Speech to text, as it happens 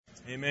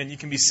Amen. You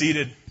can be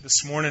seated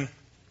this morning.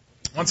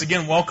 Once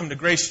again, welcome to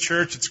Grace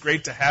Church. It's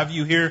great to have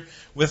you here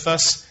with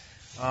us.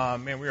 We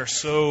are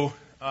so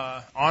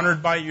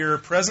honored by your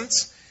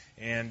presence,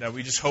 and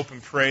we just hope and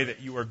pray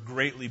that you are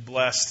greatly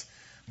blessed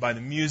by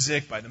the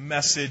music, by the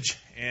message,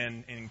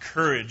 and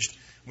encouraged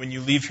when you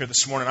leave here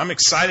this morning. I'm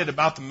excited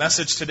about the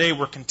message today.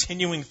 We're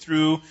continuing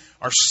through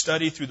our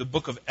study through the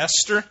book of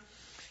Esther,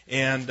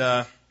 and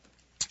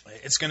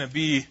it's going to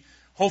be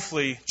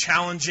hopefully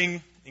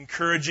challenging,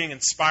 encouraging,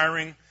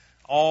 inspiring,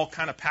 all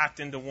kind of packed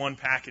into one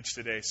package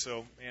today.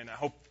 So, and I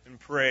hope and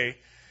pray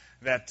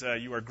that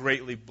you are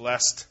greatly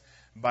blessed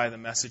by the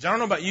message. I don't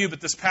know about you,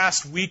 but this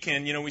past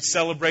weekend, we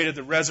celebrated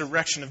the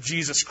resurrection of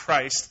Jesus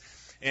Christ.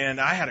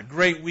 And I had a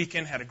great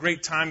weekend, had a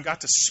great time,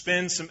 got to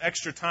spend some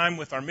extra time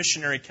with our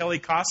missionary, Kelly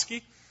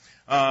Koski,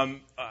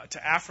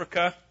 to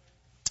Africa.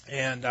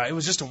 And it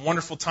was just a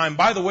wonderful time.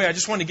 By the way, I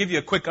just want to give you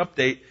a quick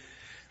update.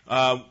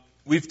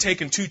 We've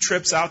taken 2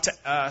 trips out to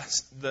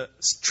the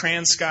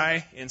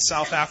Transkei in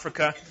South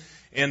Africa.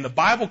 And the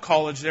Bible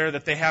college there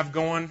that they have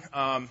going,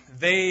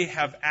 they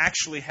have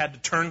actually had to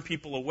turn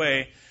people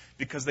away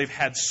because they've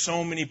had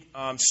so many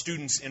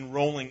students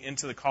enrolling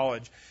into the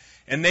college.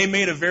 And they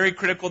made a very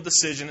critical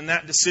decision, and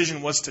that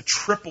decision was to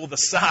triple the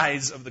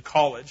size of the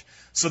college.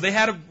 So they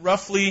had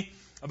roughly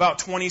about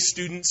 20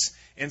 students,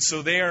 and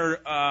so they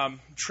are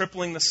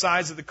tripling the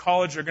size of the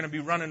college. They're going to be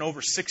running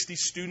over 60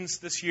 students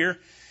this year.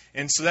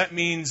 And so that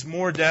means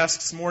more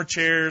desks, more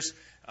chairs,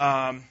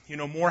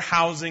 more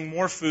housing,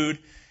 more food.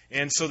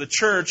 And so the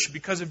church,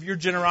 because of your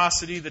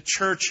generosity, the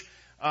church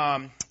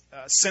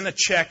sent a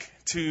check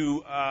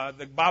to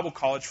the Bible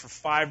college for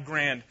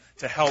 $5,000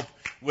 to help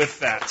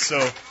with that. So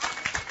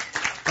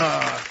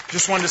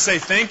just wanted to say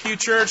thank you,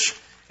 church.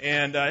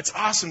 And it's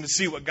awesome to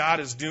see what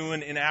God is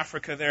doing in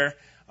Africa there.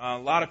 A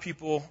lot of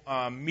people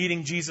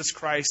meeting Jesus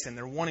Christ, and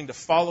they're wanting to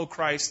follow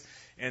Christ,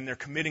 and they're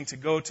committing to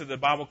go to the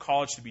Bible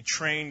college to be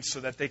trained so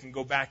that they can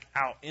go back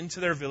out into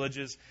their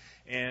villages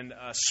and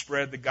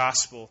spread the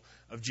gospel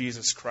of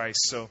Jesus Christ.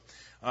 So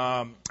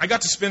I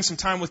got to spend some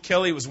time with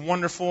Kelly. It was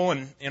wonderful.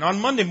 And on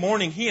Monday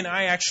morning, he and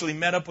I actually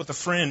met up with a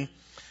friend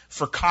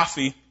for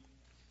coffee.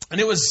 And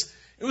it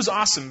was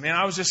awesome, man.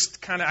 I was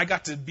just I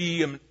got to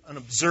be an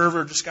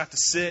observer, just got to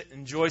sit,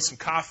 enjoy some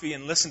coffee,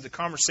 and listen to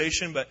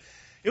conversation. But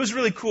it was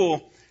really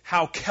cool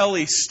how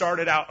Kelly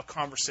started out a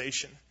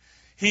conversation.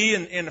 He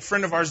and a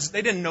friend of ours,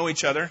 they didn't know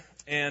each other.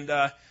 And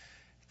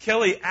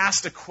Kelly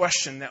asked a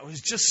question that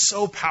was just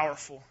so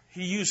powerful.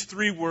 He used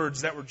 3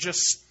 words that were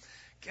just,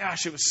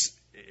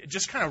 it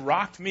just kind of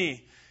rocked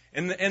me.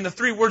 And the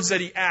 3 words that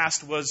he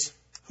asked was,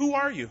 "Who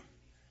are you?"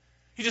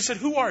 He just said,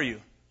 "Who are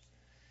you?"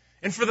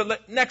 And for the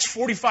next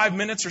 45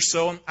 minutes or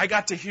so, I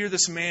got to hear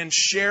this man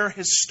share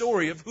his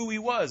story of who he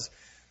was.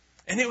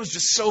 And it was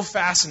just so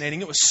fascinating.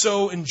 It was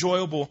so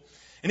enjoyable.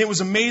 And it was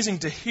amazing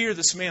to hear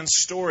this man's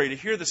story, to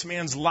hear this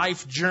man's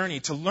life journey,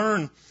 to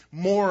learn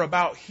more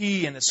about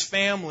he and his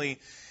family.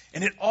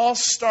 And it all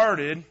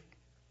started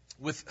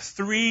with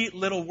 3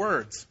 little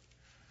words.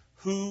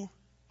 Who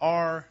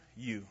are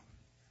you?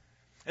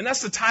 And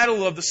that's the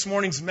title of this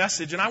morning's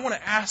message. And I want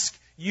to ask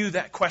you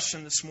that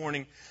question this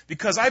morning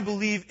because I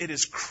believe it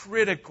is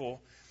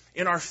critical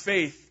in our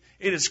faith.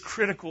 It is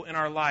critical in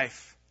our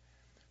life.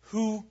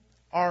 Who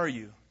are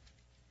you?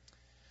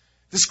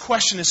 This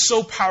question is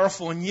so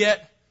powerful, and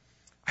yet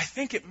I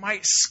think it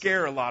might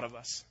scare a lot of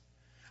us.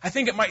 I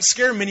think it might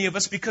scare many of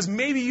us because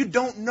maybe you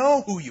don't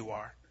know who you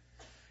are.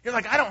 You're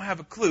like, I don't have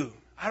a clue.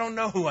 I don't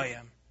know who I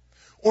am.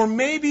 Or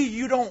maybe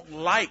you don't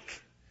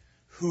like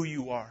who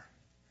you are.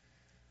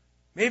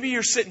 Maybe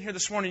you're sitting here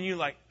this morning and you're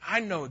like,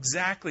 I know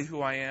exactly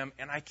who I am,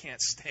 and I can't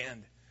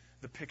stand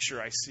the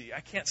picture I see.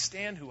 I can't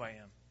stand who I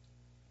am.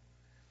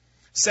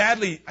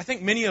 Sadly, I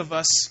think many of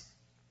us,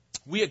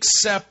 we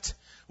accept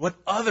what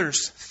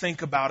others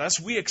think about us.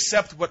 We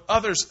accept what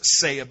others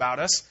say about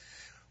us.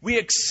 We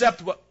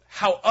accept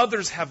how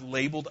others have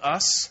labeled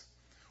us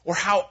or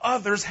how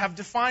others have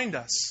defined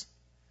us.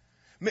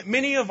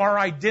 Many of our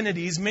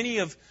identities, many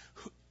of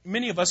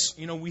us,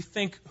 we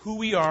think who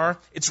we are,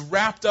 it's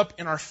wrapped up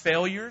in our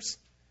failures.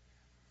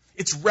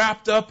 It's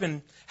wrapped up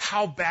in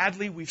how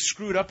badly we've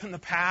screwed up in the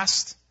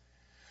past.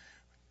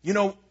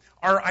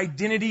 Our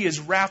identity is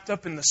wrapped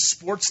up in the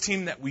sports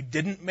team that we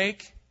didn't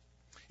make.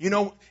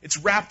 It's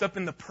wrapped up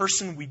in the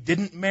person we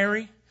didn't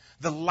marry,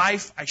 the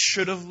life I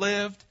should have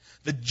lived,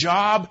 the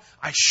job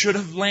I should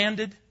have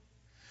landed,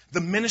 the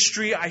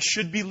ministry I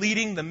should be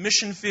leading, the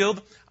mission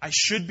field I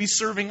should be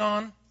serving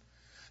on,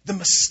 the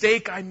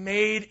mistake I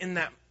made in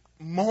that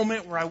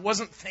moment where I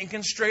wasn't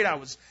thinking straight.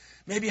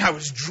 Maybe I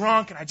was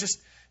drunk, and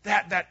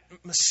that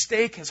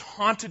mistake has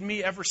haunted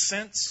me ever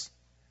since.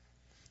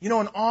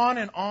 And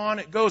on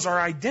it goes. Our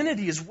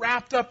identity is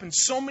wrapped up in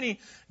so many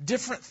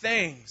different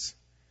things.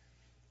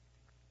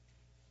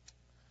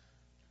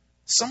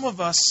 Some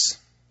of us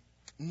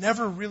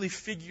never really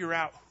figure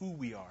out who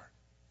we are.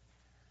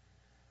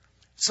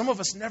 Some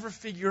of us never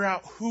figure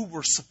out who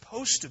we're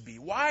supposed to be.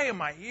 Why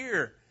am I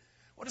here?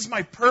 What is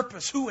my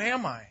purpose? Who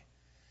am I?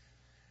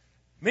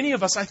 Many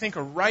of us, I think,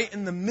 are right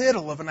in the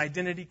middle of an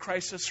identity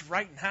crisis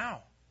right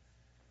now.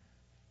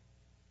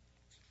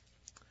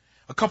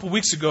 A couple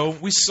weeks ago,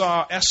 we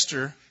saw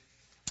Esther,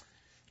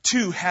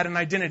 too, had an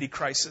identity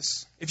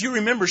crisis. If you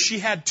remember, she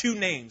had two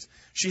names.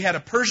 She had a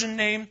Persian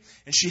name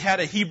and she had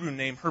a Hebrew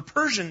name. Her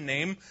Persian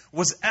name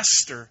was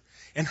Esther,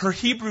 and her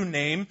Hebrew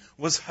name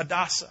was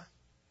Hadassah.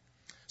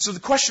 So the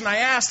question I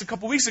asked a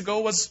couple weeks ago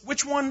was,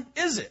 which one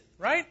is it,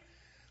 right?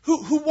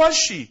 Who was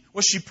she?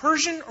 Was she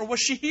Persian or was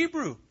she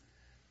Hebrew?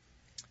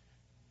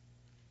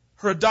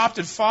 Her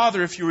adopted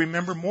father, if you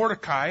remember,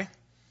 Mordecai,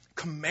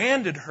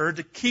 commanded her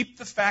to keep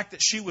the fact that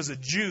she was a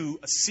Jew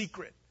a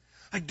secret.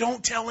 Like,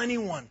 don't tell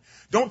anyone.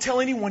 Don't tell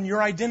anyone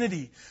your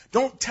identity.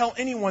 Don't tell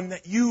anyone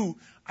that you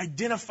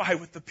identify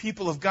with the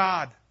people of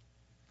God.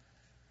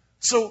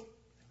 So,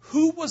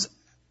 who was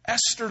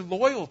Esther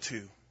loyal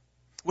to?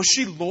 Was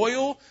she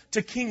loyal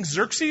to King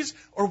Xerxes,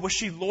 or was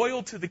she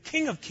loyal to the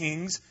King of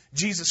Kings,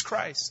 Jesus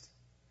Christ?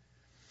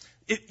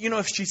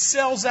 If she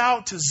sells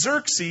out to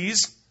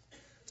Xerxes,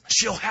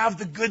 she'll have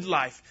the good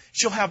life.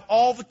 She'll have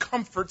all the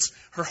comforts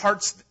her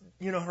heart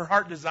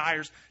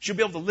desires. She'll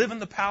be able to live in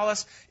the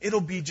palace.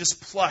 It'll be just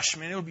plush,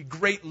 man. It'll be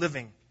great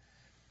living.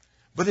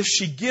 But if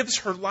she gives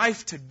her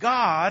life to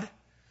God,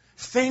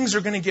 things are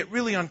going to get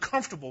really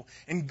uncomfortable.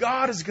 And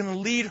God is going to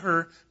lead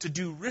her to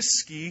do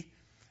risky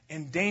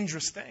and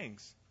dangerous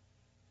things.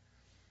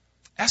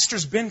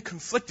 Esther's been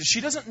conflicted.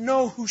 She doesn't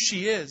know who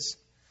she is.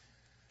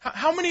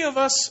 How many of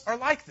us are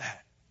like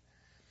that?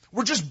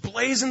 We're just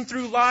blazing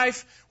through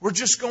life. We're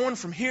just going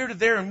from here to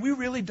there, and we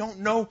really don't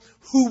know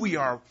who we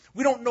are.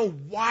 We don't know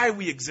why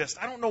we exist.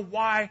 I don't know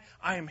why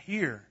I am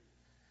here.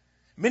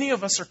 Many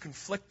of us are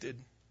conflicted.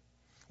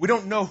 We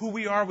don't know who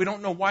we are. We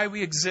don't know why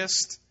we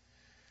exist.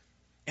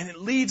 And it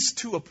leads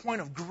to a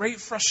point of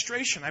great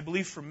frustration, I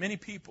believe, for many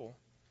people.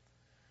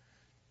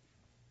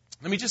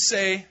 Let me just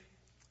say,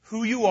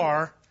 who you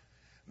are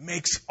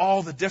makes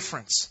all the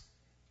difference.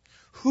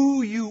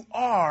 Who you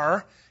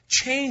are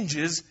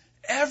changes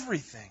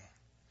everything.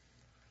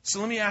 So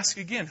let me ask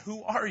again,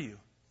 who are you?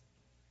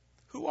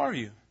 Who are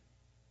you?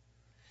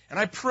 And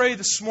I pray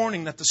this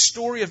morning that the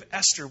story of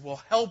Esther will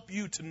help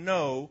you to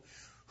know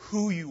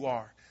who you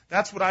are.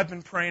 That's what I've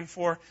been praying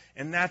for,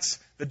 and that's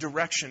the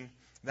direction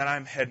that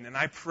I'm heading. And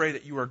I pray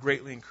that you are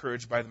greatly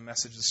encouraged by the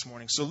message this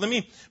morning. So let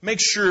me make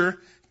sure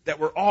that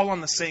we're all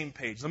on the same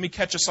page. Let me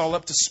catch us all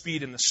up to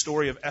speed in the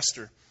story of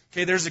Esther.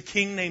 Okay, there's a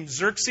king named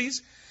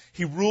Xerxes.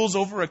 He rules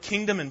over a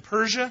kingdom in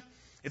Persia.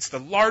 It's the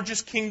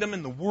largest kingdom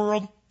in the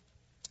world.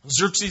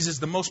 Xerxes is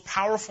the most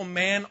powerful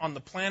man on the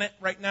planet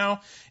right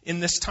now in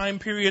this time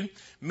period.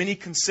 Many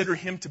consider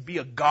him to be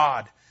a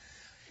god.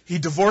 He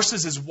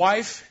divorces his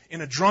wife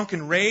in a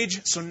drunken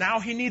rage, so now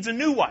he needs a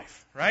new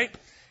wife, right?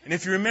 And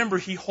if you remember,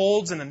 he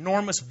holds an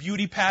enormous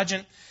beauty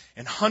pageant,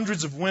 and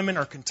hundreds of women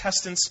are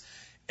contestants.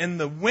 And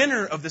the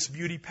winner of this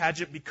beauty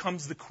pageant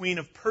becomes the queen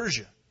of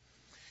Persia.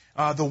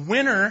 The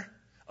winner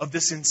of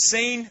this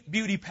insane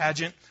beauty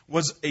pageant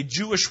was a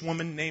Jewish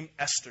woman named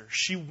Esther.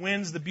 She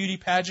wins the beauty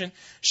pageant.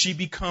 She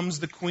becomes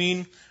the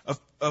queen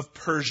of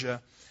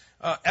Persia.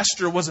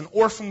 Esther was an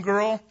orphan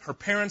girl. Her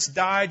parents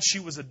died. She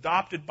was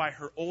adopted by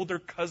her older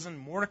cousin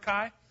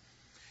Mordecai.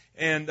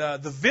 And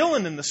the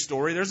villain in the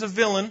story, there's a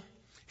villain.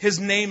 His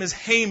name is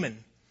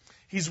Haman.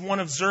 He's one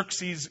of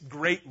Xerxes'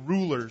 great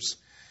rulers.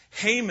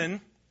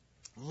 Haman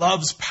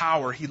loves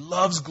power. He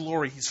loves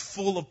glory. He's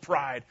full of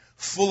pride,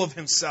 full of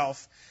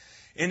himself.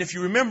 And if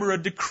you remember, a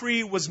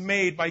decree was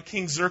made by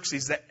King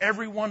Xerxes that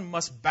everyone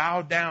must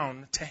bow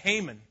down to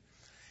Haman.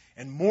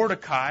 And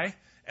Mordecai,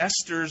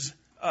 Esther's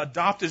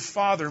adopted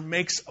father,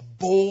 makes a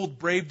bold,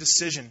 brave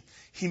decision.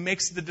 He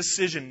makes the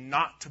decision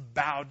not to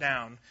bow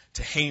down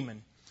to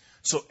Haman.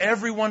 So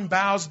everyone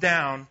bows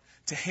down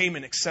to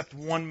Haman except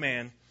one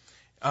man.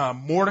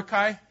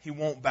 Mordecai, he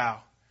won't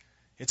bow.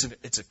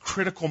 It's a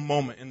critical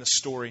moment in the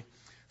story.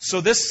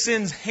 So this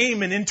sends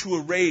Haman into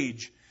a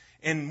rage.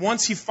 And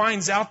once he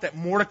finds out that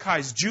Mordecai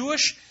is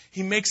Jewish,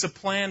 he makes a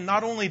plan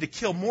not only to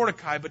kill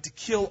Mordecai, but to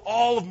kill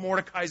all of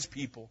Mordecai's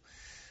people.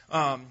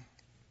 And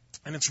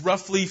it's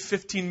roughly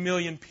 15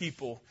 million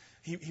people.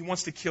 He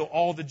wants to kill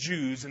all the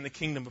Jews in the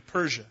kingdom of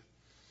Persia.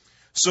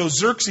 So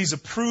Xerxes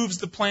approves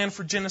the plan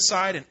for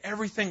genocide, and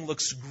everything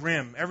looks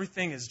grim.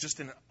 Everything is just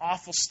in an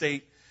awful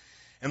state.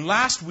 And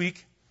last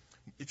week,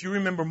 if you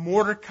remember,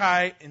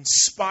 Mordecai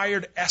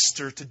inspired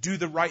Esther to do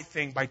the right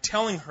thing by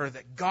telling her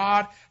that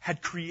God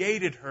had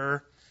created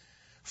her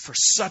for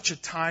such a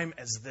time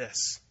as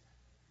this.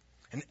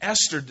 And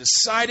Esther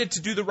decided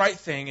to do the right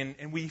thing,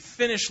 and we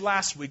finished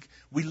last week.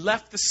 We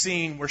left the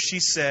scene where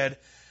she said,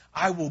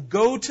 "I will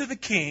go to the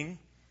king,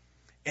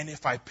 and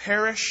if I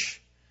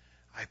perish,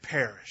 I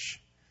perish."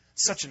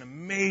 Such an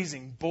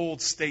amazing,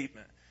 bold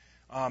statement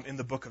in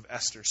the book of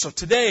Esther. So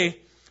today,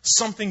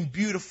 something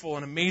beautiful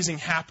and amazing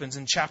happens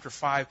in chapter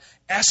 5.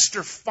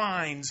 Esther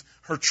finds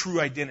her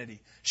true identity.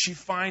 She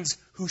finds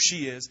who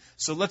she is.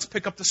 So let's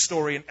pick up the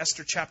story in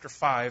Esther chapter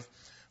 5,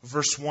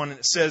 verse 1. And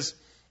it says,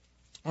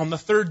 on the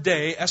third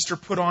day, Esther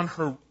put on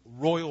her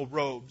royal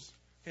robes.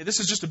 Okay, this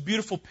is just a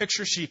beautiful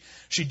picture. She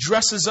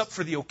dresses up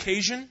for the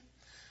occasion.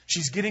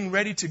 She's getting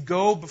ready to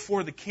go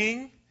before the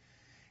king.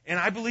 And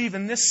I believe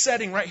in this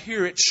setting right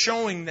here, it's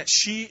showing that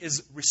she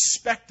is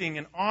respecting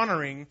and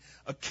honoring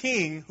a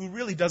king who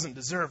really doesn't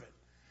deserve it.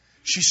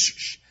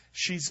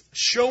 She's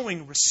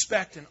showing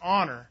respect and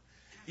honor,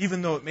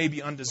 even though it may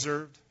be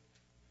undeserved.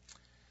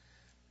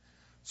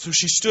 So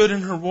she stood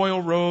in her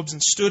royal robes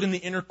and stood in the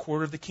inner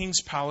court of the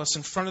king's palace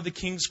in front of the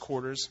king's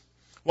quarters,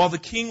 while the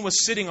king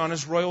was sitting on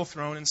his royal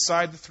throne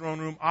inside the throne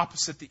room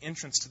opposite the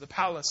entrance to the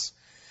palace.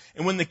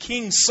 And when the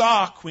king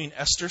saw Queen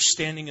Esther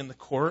standing in the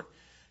court,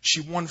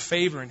 she won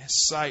favor in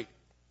his sight.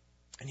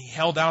 And he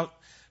held out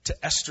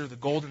to Esther the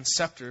golden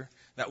scepter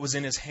that was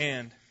in his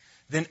hand.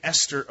 Then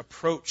Esther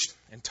approached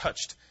and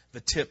touched the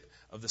tip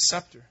of the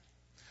scepter.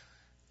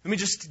 Let me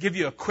just give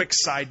you a quick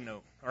side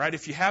note. All right,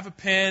 if you have a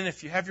pen,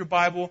 if you have your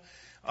Bible,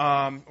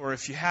 or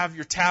if you have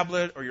your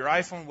tablet or your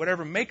iPhone,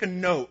 whatever, make a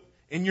note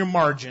in your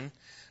margin.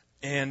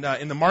 And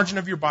in the margin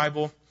of your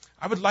Bible,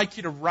 I would like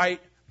you to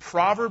write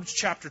Proverbs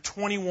chapter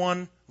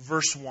 21,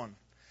 verse 1.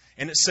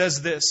 And it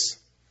says this: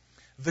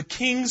 "The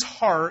king's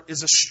heart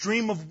is a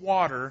stream of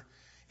water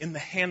in the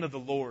hand of the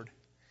Lord.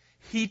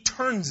 He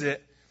turns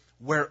it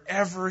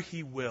wherever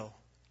he will."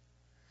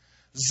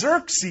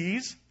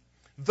 Xerxes,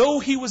 though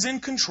he was in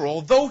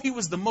control, though he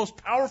was the most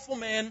powerful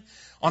man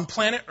on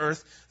planet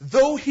Earth,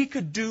 though he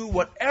could do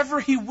whatever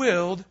he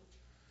willed,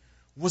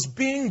 was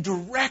being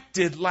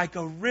directed like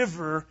a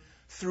river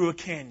through a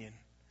canyon.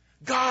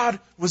 God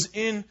was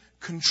in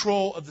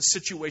control of the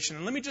situation.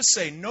 And let me just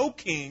say, no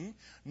king,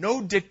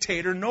 no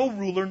dictator, no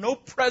ruler, no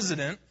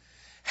president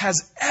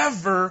has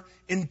ever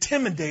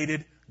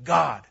intimidated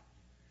God.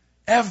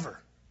 Ever.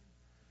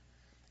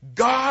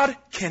 God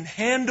can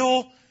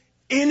handle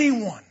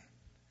anyone.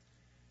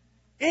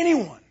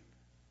 Anyone.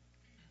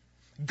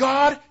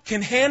 God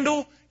can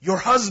handle your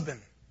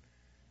husband.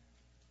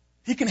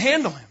 He can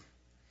handle him.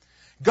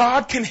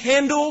 God can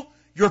handle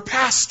your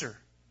pastor.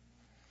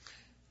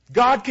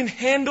 God can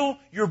handle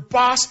your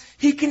boss.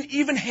 He can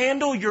even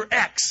handle your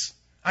ex.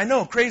 I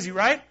know, crazy,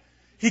 right?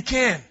 He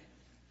can.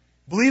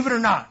 Believe it or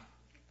not.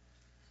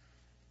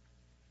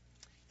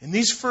 In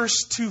these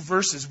first two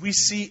verses, we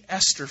see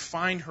Esther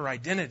find her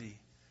identity.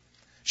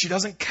 She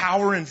doesn't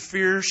cower in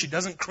fear. She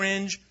doesn't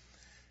cringe.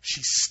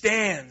 She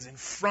stands in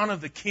front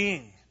of the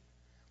king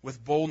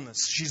with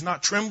boldness. She's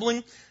not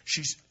trembling.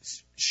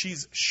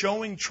 She's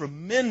showing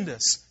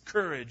tremendous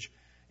courage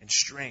and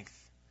strength.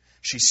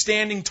 She's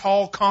standing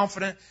tall,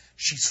 confident.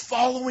 She's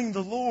following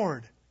the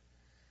Lord.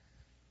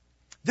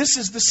 This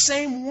is the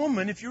same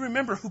woman, if you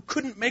remember, who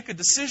couldn't make a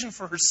decision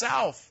for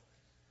herself.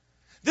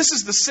 This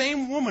is the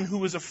same woman who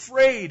was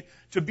afraid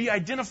to be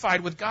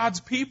identified with God's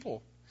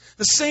people.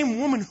 The same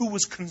woman who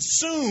was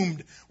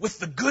consumed with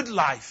the good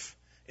life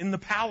in the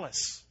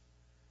palace.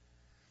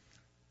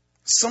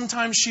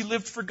 Sometimes she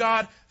lived for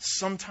God,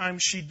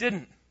 sometimes she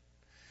didn't.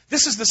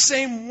 This is the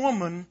same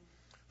woman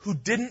who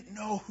didn't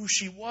know who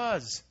she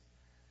was.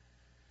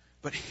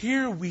 But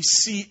here we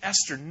see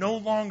Esther no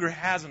longer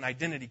has an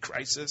identity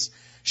crisis.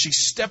 She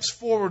steps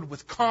forward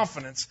with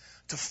confidence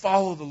to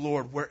follow the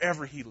Lord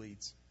wherever He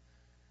leads.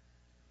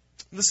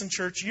 Listen,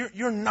 church,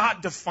 you're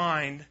not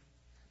defined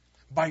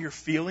by your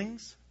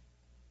feelings.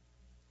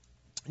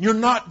 You're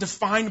not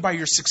defined by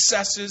your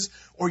successes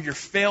or your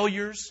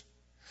failures.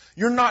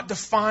 You're not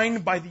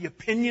defined by the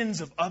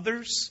opinions of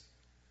others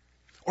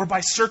or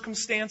by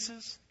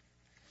circumstances.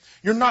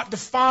 You're not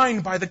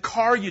defined by the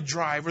car you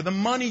drive or the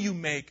money you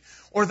make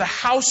or the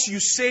house you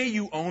say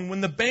you own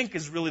when the bank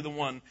is really the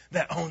one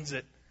that owns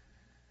it.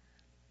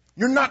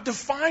 You're not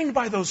defined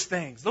by those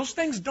things. Those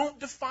things don't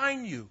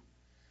define you.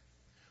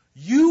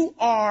 You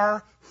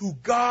are who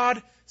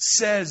God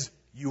says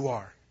you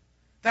are.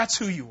 That's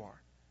who you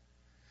are.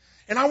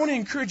 And I want to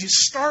encourage you,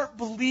 start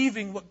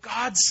believing what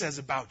God says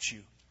about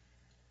you.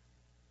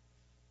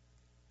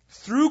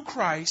 Through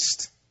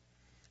Christ,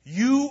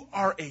 you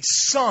are a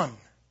son.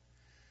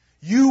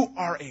 You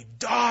are a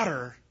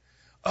daughter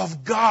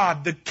of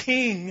God, the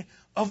King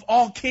of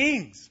all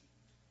kings.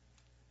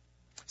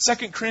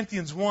 2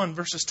 Corinthians 1,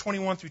 verses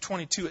 21 through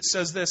 22, it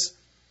says this: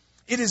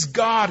 "It is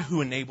God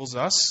who enables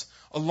us,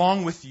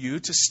 along with you,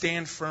 to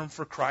stand firm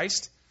for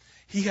Christ.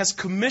 He has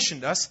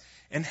commissioned us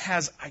and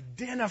has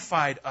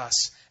identified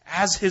us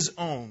as His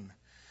own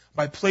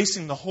by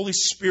placing the Holy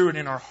Spirit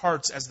in our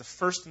hearts as the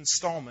first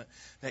installment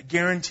that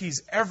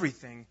guarantees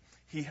everything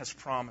He has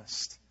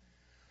promised."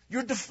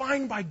 You're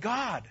defined by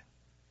God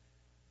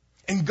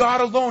and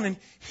God alone, and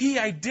He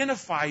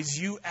identifies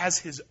you as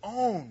His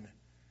own.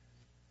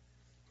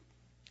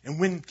 And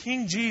when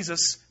King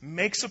Jesus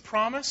makes a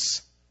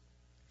promise,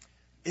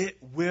 it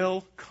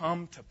will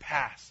come to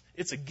pass.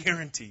 It's a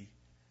guarantee.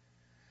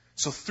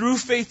 So through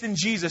faith in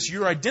Jesus,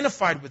 you're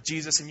identified with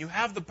Jesus and you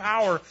have the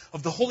power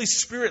of the Holy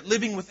Spirit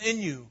living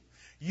within you.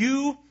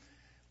 You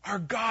are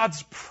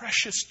God's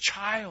precious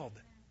child.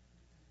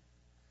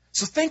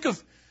 So think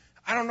of,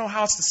 I don't know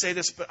how else to say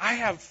this, but I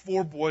have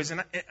 4 boys,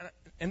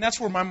 and that's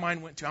where my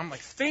mind went to. I'm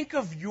like, think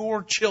of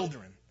your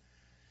children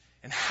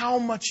and how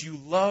much you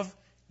love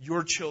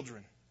your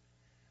children.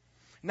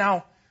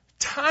 Now,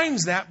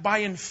 times that by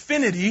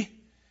infinity,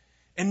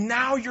 and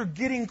now you're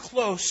getting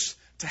close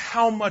to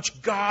how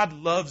much God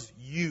loves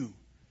you.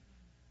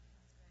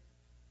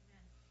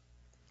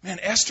 Man,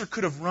 Esther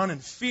could have run in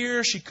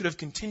fear. She could have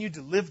continued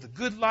to live the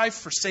good life,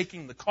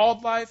 forsaking the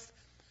called life.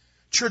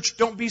 Church,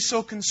 don't be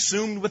so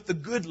consumed with the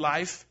good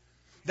life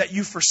that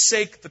you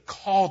forsake the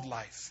called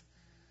life.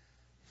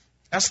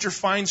 Esther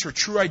finds her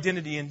true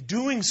identity. In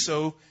doing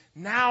so,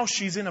 now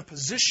she's in a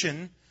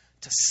position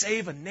to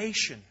save a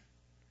nation.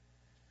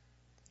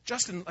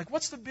 Justin,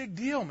 what's the big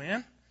deal,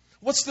 man?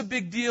 What's the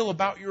big deal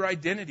about your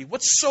identity?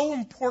 What's so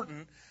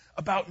important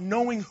about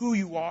knowing who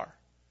you are?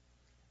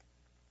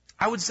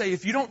 I would say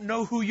if you don't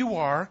know who you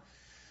are,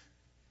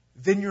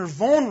 then you're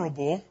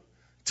vulnerable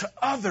to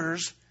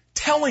others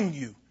telling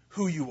you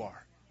who you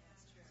are.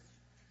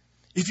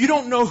 If you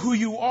don't know who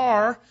you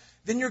are,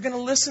 then you're going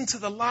to listen to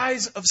the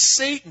lies of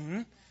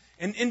Satan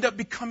and end up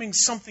becoming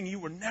something you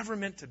were never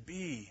meant to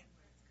be.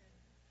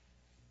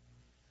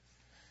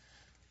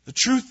 The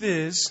truth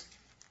is,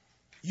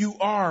 you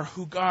are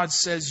who God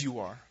says you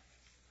are.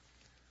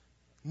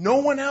 No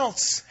one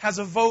else has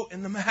a vote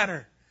in the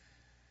matter.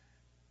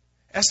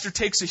 Esther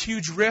takes a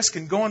huge risk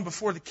in going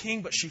before the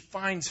king, but she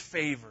finds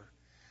favor.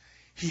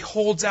 He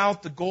holds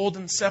out the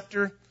golden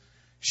scepter.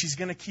 She's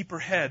going to keep her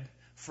head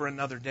for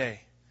another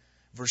day.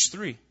 Verse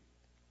 3.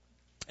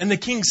 And the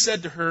king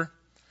said to her,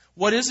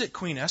 "What is it,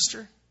 Queen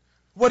Esther?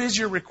 What is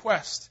your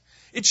request?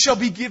 It shall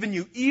be given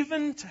you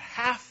even to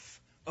half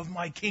of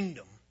my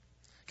kingdom."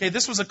 Okay,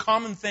 this was a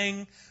common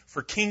thing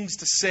for kings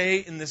to say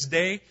in this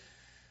day.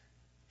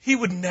 He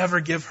would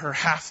never give her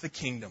half the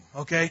kingdom,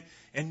 okay?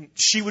 And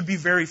she would be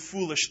very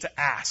foolish to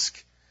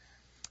ask.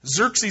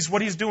 Xerxes,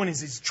 what he's doing is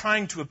he's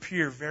trying to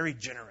appear very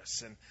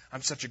generous, and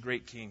I'm such a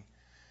great king.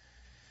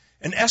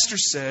 And Esther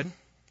said,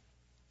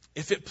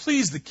 "If it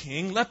please the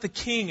king, let the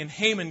king and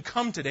Haman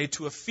come today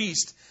to a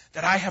feast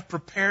that I have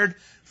prepared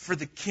for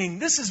the king."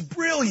 This is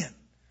brilliant.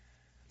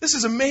 This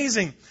is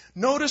amazing.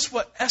 Notice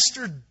what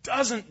Esther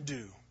doesn't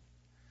do.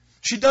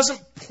 She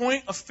doesn't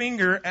point a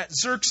finger at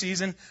Xerxes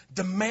and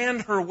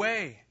demand her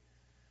way.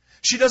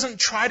 She doesn't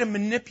try to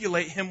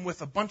manipulate him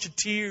with a bunch of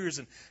tears,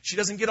 and she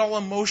doesn't get all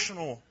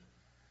emotional.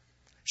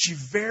 She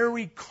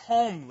very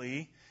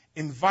calmly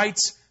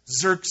invites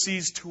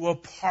Xerxes to a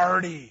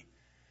party.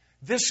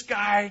 This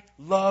guy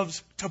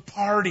loves to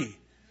party.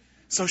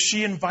 So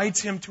she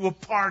invites him to a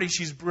party.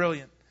 She's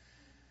brilliant.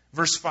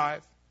 Verse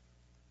 5.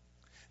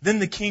 Then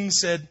the king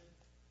said,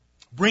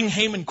 "Bring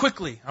Haman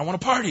quickly. I want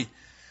a party,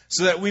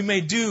 so that we may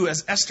do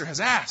as Esther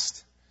has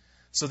asked."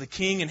 So the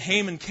king and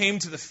Haman came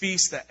to the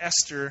feast that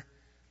Esther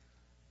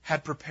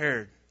had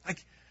prepared.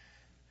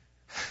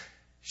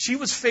 She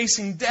was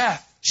facing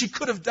death. She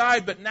could have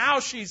died, but now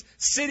she's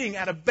sitting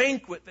at a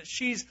banquet that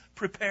she's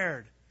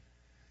prepared.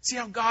 See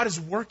how God is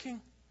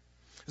working?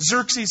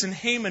 Xerxes and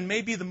Haman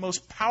may be the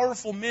most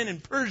powerful men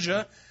in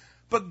Persia,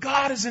 but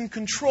God is in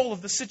control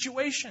of the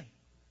situation.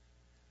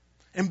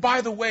 And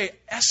by the way,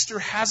 Esther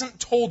hasn't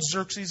told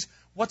Xerxes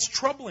what's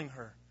troubling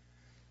her.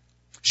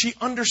 She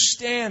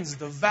understands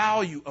the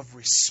value of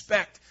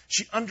respect.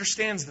 She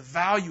understands the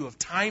value of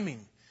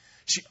timing.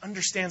 She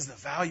understands the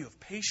value of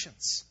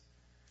patience.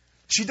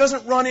 She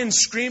doesn't run in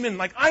screaming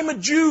like, "I'm a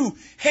Jew,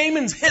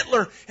 Haman's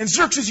Hitler, and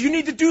Xerxes, you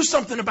need to do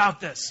something about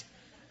this."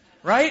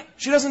 Right?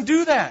 She doesn't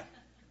do that.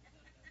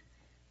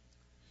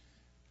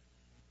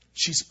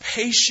 She's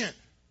patient.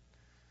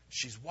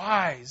 She's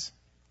wise.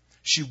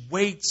 She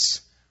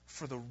waits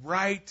for the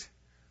right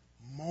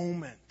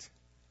moment.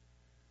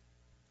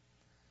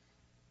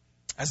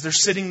 As they're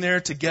sitting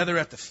there together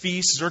at the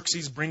feast,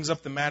 Xerxes brings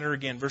up the matter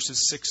again,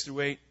 verses 6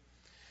 through 8.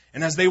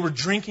 And as they were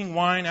drinking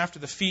wine after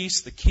the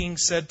feast, the king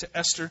said to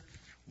Esther,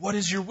 "What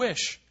is your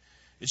wish?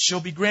 It shall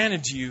be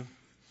granted to you.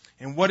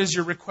 And what is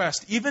your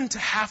request? Even to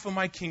half of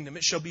my kingdom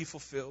it shall be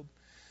fulfilled."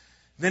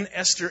 Then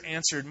Esther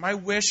answered, "My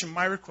wish and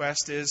my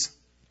request is,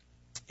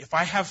 if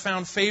I have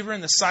found favor in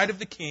the sight of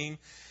the king,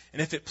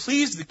 and if it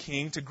please the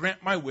king to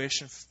grant my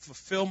wish and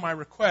fulfill my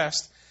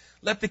request,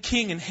 let the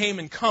king and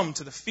Haman come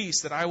to the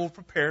feast that I will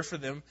prepare for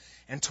them,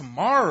 and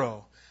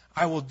tomorrow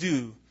I will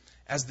do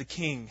as the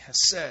king has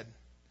said."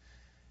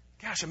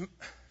 Gosh,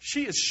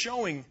 she is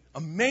showing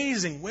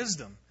amazing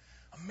wisdom,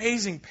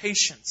 amazing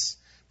patience,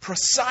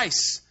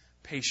 precise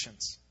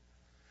patience.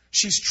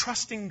 She's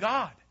trusting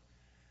God.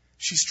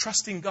 She's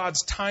trusting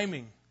God's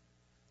timing.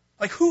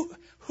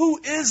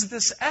 Who is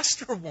this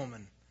Esther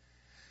woman?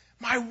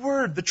 My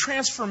word, the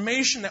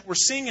transformation that we're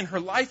seeing in her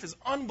life is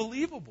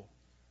unbelievable.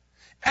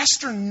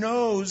 Esther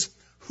knows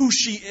who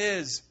she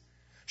is.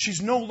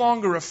 She's no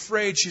longer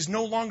afraid. She's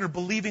no longer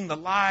believing the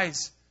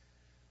lies.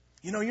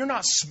 You're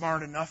not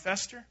smart enough,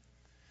 Esther.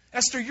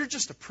 Esther, you're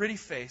just a pretty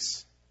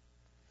face.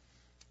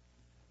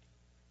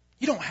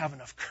 You don't have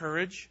enough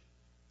courage.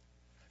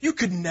 You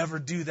could never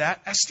do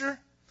that, Esther.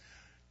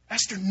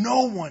 Esther,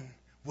 no one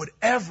would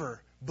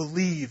ever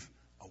believe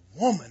a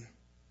woman.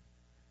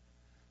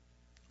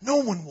 No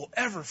one will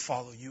ever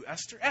follow you,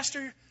 Esther.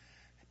 Esther,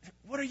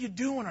 what are you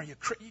doing?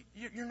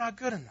 You're not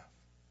good enough.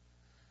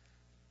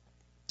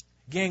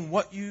 Gang,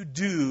 what you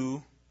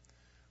do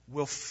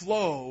will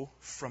flow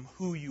from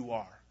who you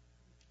are.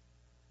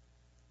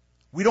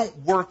 We don't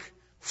work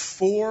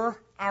for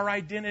our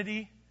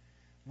identity.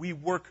 We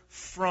work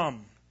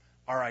from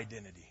our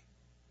identity.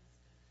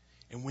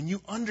 And when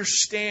you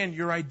understand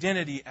your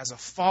identity as a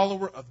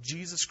follower of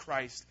Jesus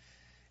Christ,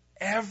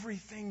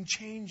 everything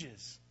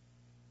changes.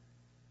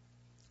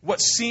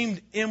 What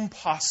seemed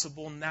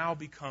impossible now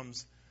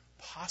becomes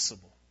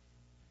possible.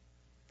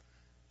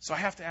 So I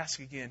have to ask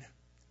again,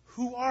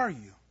 who are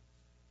you?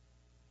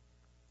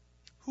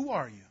 Who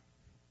are you?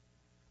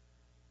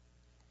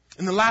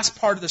 In the last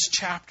part of this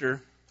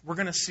chapter, we're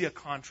going to see a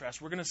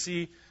contrast. We're going to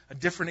see a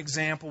different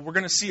example. We're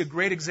going to see a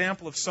great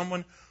example of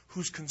someone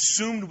who's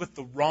consumed with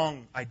the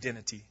wrong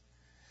identity.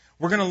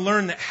 We're going to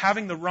learn that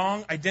having the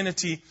wrong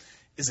identity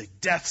is a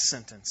death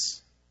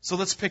sentence. So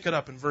let's pick it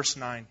up in verse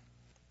 9.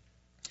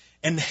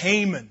 And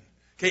Haman.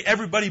 Okay,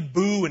 everybody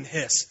boo and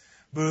hiss.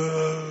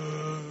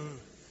 Boo.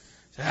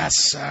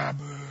 That's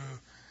boo.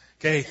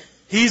 Okay,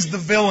 he's the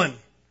villain.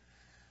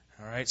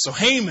 All right, so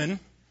Haman,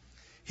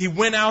 he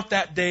went out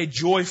that day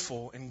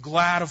joyful and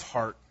glad of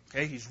heart.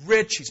 Okay, he's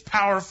rich, he's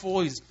powerful,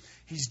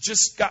 he's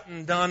just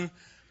gotten done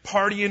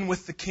partying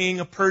with the king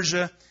of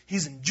Persia.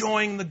 He's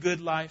enjoying the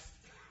good life.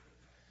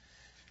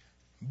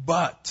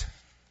 But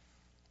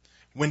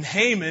when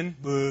Haman,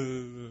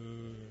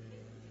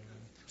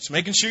 just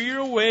making sure you're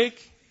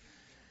awake.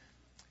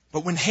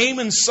 But when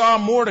Haman saw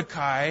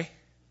Mordecai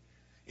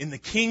in the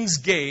king's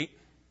gate,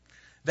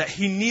 that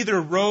he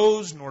neither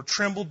rose nor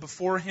trembled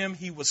before him,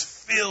 he was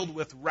filled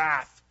with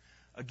wrath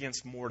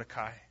against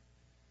Mordecai.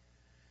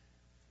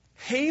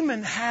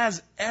 Haman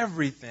has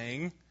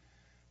everything,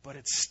 but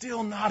it's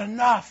still not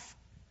enough.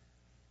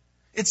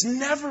 It's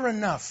never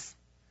enough.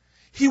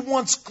 He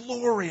wants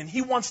glory and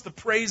he wants the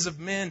praise of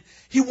men.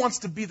 He wants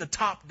to be the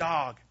top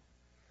dog.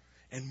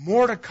 And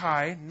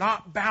Mordecai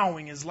not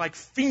bowing is like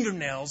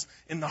fingernails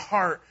in the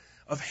heart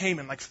of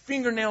Haman, like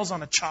fingernails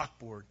on a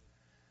chalkboard.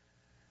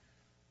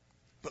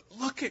 But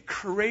look at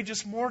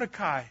courageous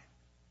Mordecai.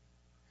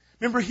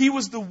 Remember, he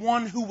was the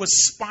one who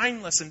was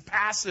spineless and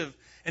passive,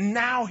 and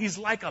now he's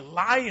like a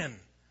lion.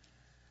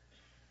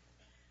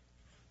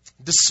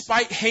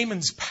 Despite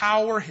Haman's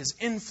power, his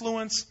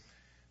influence,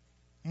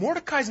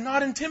 Mordecai's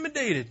not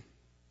intimidated.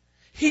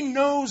 He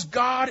knows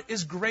God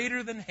is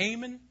greater than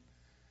Haman.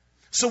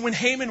 So when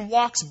Haman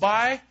walks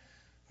by,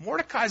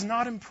 Mordecai's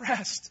not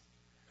impressed.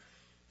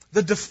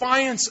 The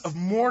defiance of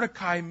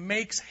Mordecai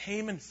makes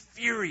Haman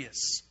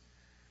furious.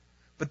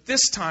 But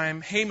this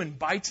time, Haman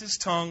bites his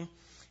tongue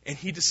and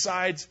he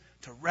decides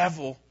to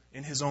revel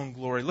in his own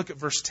glory. Look at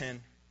verse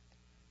 10.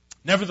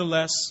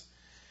 Nevertheless,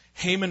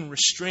 Haman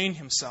restrained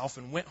himself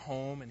and went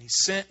home, and he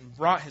sent and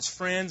brought his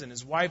friends and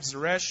his wife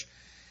Zeresh.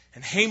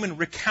 And Haman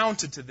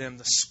recounted to them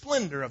the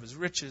splendor of his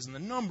riches and the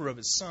number of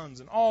his sons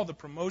and all the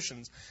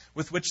promotions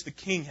with which the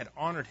king had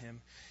honored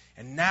him,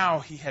 and how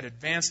he had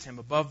advanced him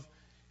above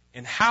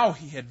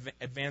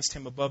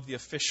the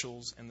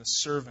officials and the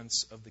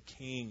servants of the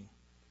king.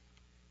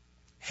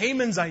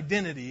 Haman's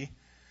identity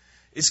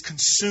is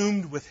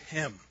consumed with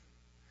him.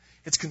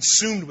 It's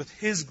consumed with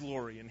his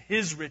glory and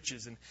his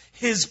riches and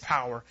his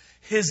power,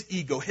 his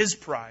ego, his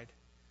pride.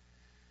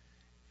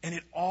 And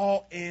it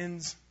all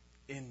ends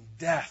in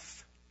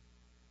death.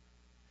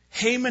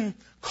 Haman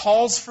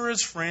calls for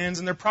his friends,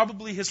 and they're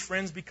probably his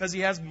friends because he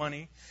has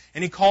money.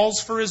 And he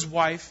calls for his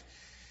wife,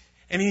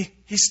 and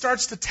he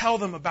starts to tell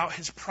them about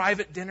his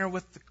private dinner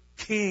with the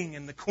king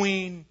and the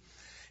queen.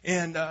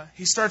 And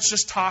he starts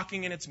just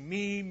talking, and it's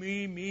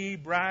me,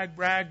 brag,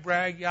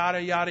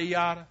 yada, yada,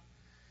 yada.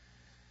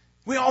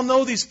 We all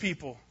know these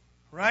people,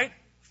 right?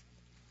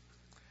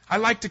 I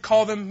like to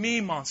call them me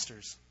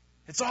monsters.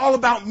 It's all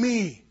about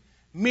me.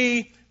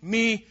 Me.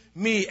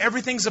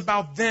 Everything's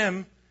about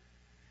them,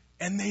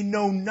 and they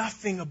know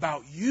nothing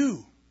about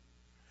you.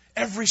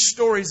 Every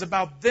story is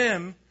about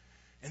them,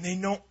 and they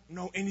don't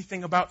know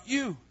anything about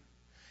you.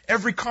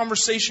 Every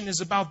conversation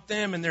is about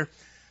them, and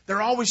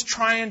they're always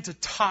trying to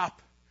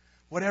top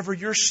whatever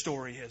your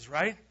story is,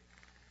 right?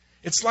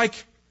 It's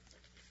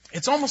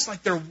almost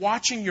like they're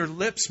watching your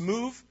lips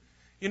move.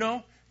 You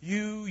know,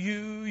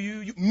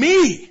 you,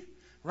 me,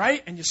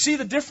 right? And you see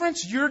the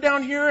difference? You're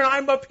down here and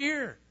I'm up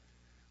here.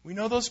 We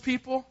know those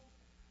people?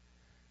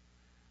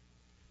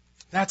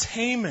 That's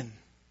Haman.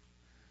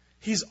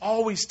 He's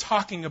always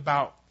talking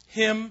about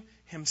him,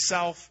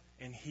 himself,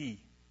 and he.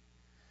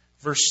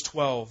 Verse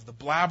 12, the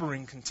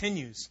blabbering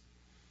continues.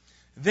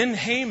 Then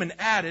Haman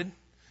added,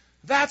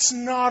 "That's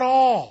not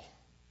all.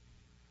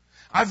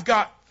 I've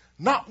got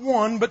not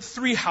one, but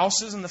 3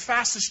 houses and the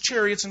fastest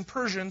chariots in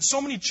Persia, and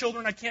so many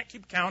children I can't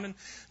keep count, and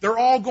they're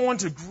all going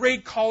to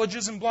great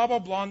colleges and blah, blah,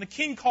 blah. And the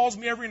king calls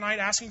me every night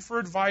asking for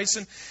advice,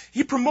 and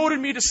he promoted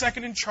me to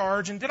second in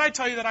charge. And did I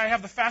tell you that I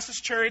have the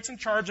fastest chariots in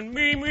charge? And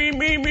me,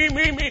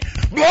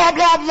 blah,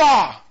 blah,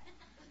 blah."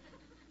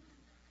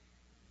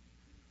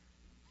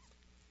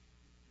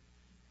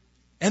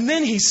 And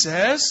then he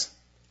says,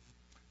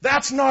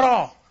 "That's not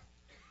all.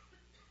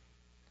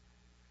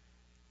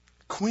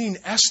 Queen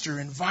Esther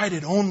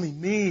invited only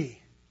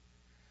me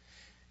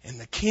and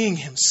the king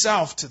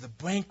himself to the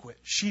banquet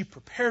she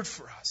prepared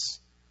for us.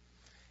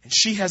 And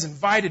she has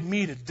invited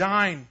me to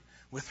dine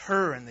with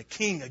her and the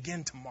king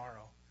again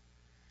tomorrow."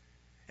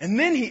 And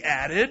then he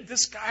added,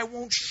 this guy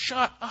won't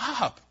shut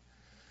up.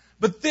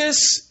 But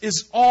this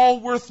is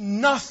all worth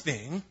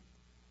nothing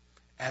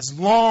as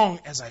long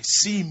as I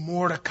see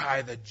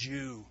Mordecai the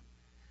Jew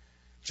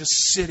just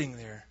sitting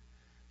there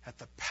at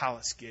the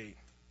palace gate.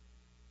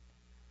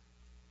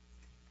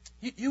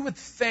 You would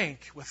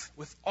think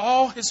with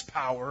all his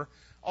power,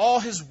 all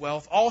his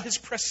wealth, all his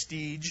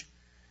prestige,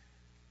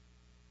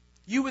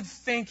 you would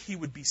think he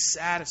would be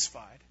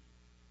satisfied.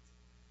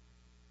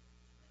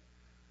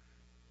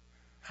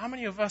 How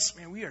many of us,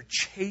 man, we are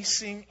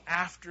chasing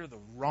after the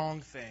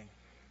wrong thing.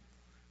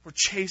 We're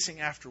chasing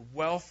after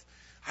wealth.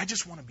 I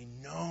just want to be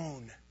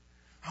known.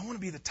 I want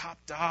to be the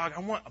top dog. I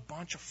want a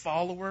bunch of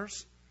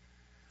followers.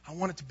 I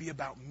want it to be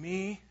about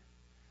me.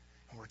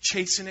 And we're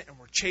chasing it, and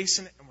we're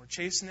chasing it, and we're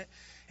chasing it.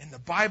 And the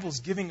Bible's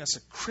giving us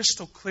a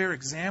crystal clear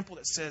example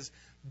that says,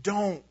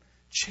 don't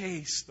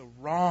chase the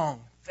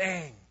wrong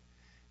thing.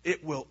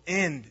 It will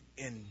end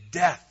in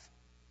death.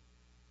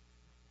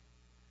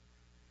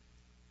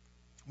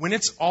 When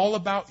it's all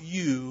about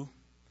you,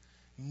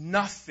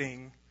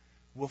 nothing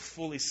will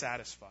fully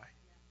satisfy.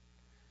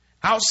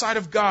 Outside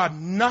of God,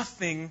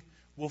 nothing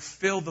will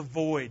fill the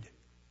void.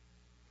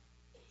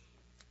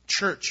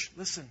 Church,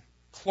 listen,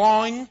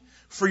 clawing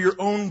for your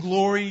own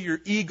glory, your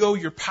ego,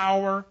 your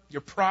power,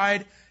 your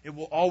pride, it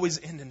will always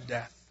end in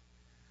death.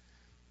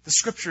 The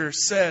Scripture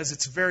says,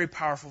 it's a very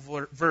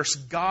powerful verse,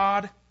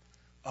 God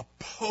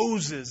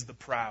opposes the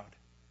proud.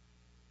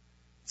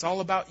 It's all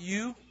about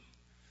you.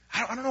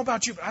 I don't know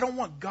about you, but I don't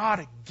want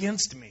God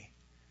against me.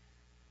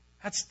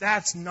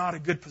 That's not a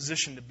good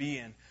position to be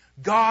in.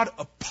 God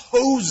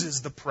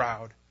opposes the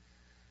proud,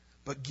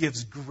 but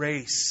gives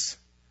grace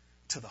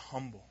to the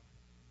humble.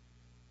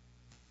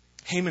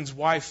 Haman's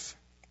wife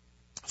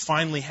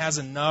finally has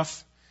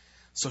enough,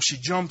 so she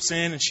jumps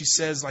in and she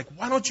says,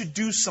 why don't you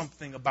do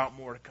something about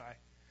Mordecai?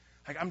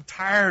 I'm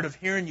tired of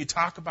hearing you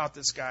talk about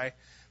this guy.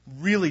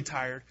 Really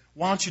tired.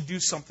 Why don't you do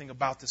something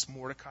about this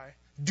Mordecai?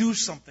 Do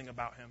something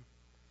about him.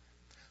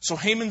 So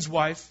Haman's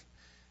wife,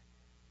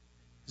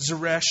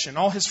 Zeresh, and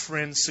all his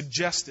friends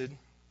suggested,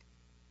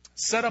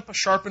 set up a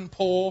sharpened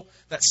pole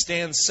that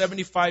stands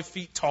 75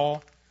 feet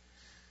tall,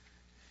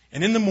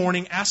 and in the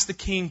morning ask the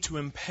king to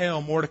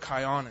impale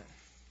Mordecai on it.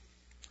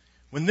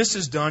 When this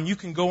is done, you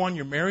can go on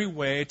your merry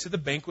way to the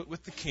banquet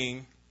with the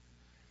king.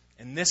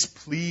 And this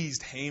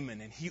pleased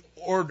Haman, and he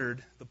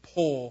ordered the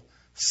pole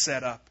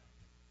set up.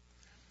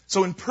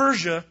 So in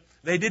Persia,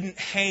 they didn't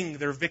hang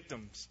their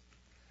victims.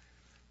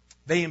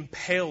 They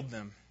impaled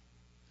them.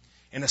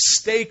 And a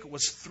stake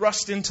was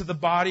thrust into the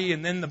body,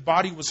 and then the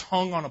body was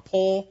hung on a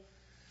pole.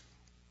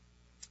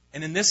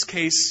 And in this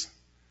case,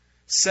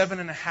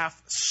 7.5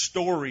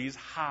 stories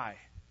high.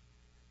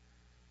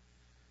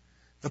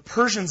 The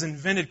Persians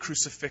invented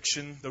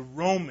crucifixion. The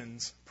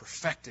Romans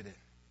perfected it.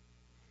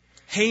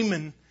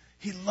 Haman,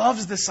 he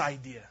loves this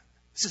idea.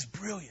 This is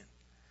brilliant.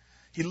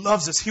 He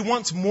loves this. He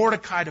wants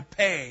Mordecai to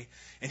pay,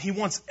 and he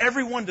wants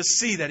everyone to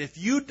see that if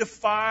you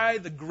defy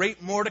the great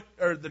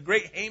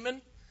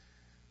Haman,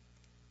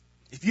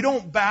 if you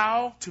don't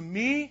bow to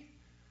me,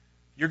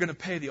 you're going to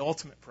pay the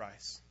ultimate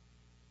price.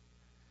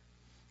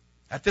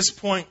 At this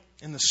point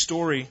in the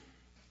story,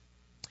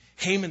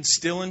 Haman's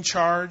still in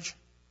charge.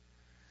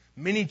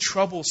 Many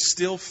troubles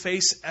still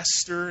face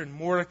Esther and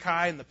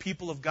Mordecai and the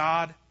people of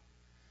God.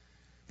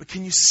 But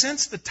can you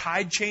sense the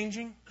tide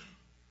changing?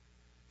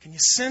 Can you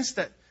sense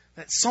that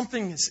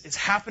something is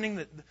happening,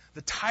 that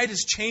the tide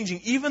is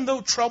changing? Even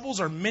though troubles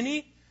are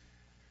many,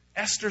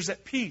 Esther's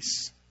at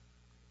peace.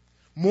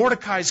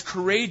 Mordecai's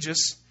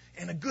courageous,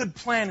 and a good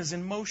plan is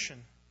in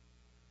motion.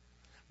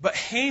 But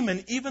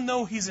Haman, even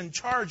though he's in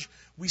charge,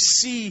 we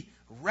see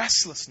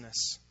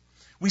restlessness.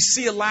 We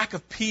see a lack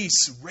of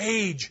peace,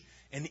 rage,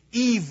 and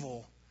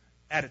evil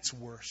at its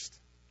worst.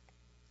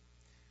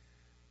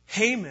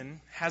 Haman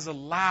has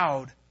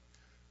allowed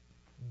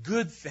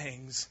good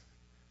things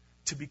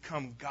to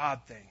become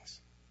God things.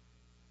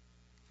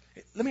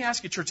 Let me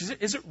ask you, church,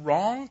 is it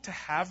wrong to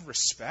have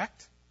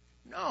respect?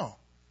 No.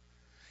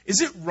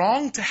 Is it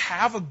wrong to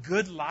have a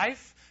good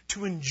life,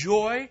 to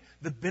enjoy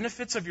the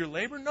benefits of your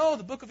labor? No,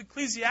 the book of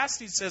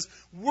Ecclesiastes says,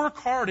 work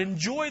hard,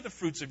 enjoy the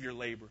fruits of your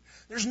labor.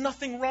 There's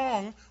nothing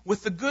wrong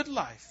with the good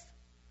life.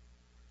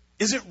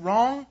 Is it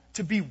wrong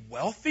to be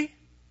wealthy?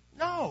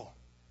 No.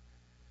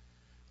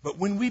 But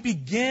when we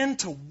begin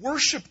to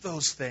worship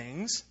those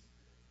things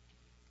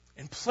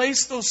and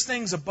place those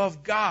things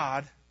above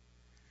God,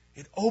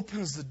 it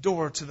opens the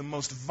door to the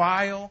most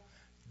vile,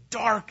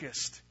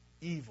 darkest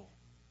evil.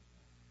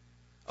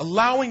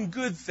 Allowing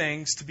good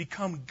things to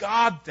become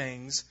God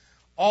things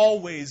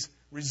always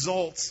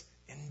results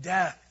in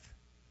death.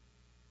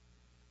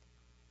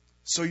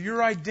 So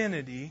your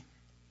identity,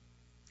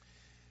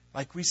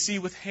 like we see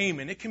with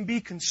Haman, it can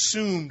be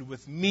consumed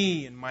with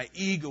me and my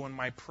ego and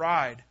my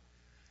pride.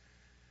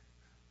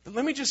 But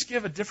let me just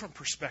give a different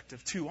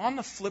perspective too. On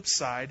the flip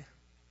side,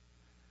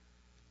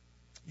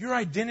 your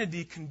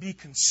identity can be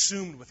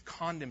consumed with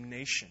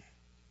condemnation.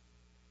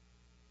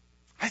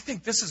 I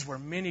think this is where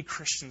many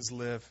Christians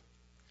live,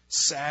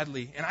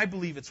 sadly, and I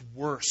believe it's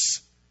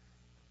worse.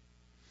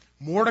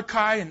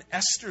 Mordecai and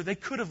Esther, they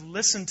could have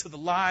listened to the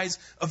lies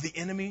of the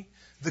enemy,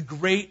 the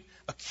great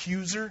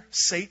accuser,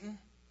 Satan.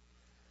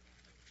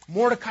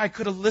 Mordecai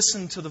could have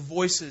listened to the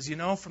voices,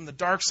 from the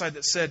dark side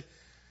that said,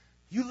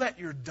 you let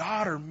your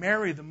daughter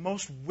marry the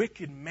most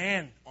wicked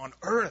man on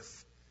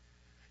earth.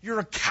 You're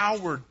a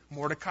coward,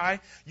 Mordecai.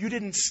 You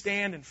didn't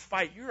stand and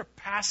fight. You're a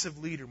passive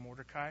leader,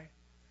 Mordecai.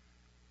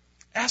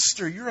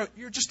 Esther,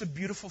 you're just a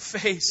beautiful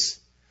face.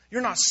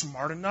 You're not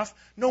smart enough.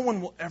 No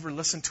one will ever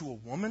listen to a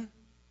woman.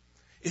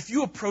 If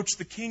you approach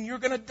the king, you're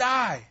going to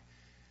die.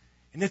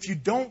 And if you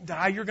don't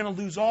die, you're going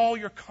to lose all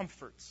your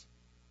comforts.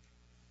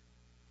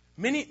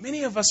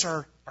 Many of us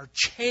are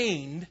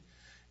chained,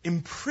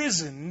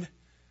 imprisoned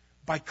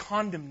by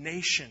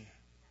condemnation.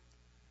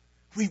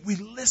 We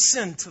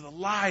listen to the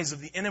lies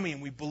of the enemy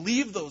and we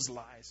believe those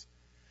lies.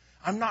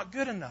 I'm not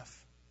good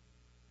enough.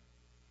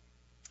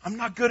 I'm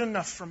not good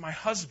enough for my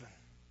husband,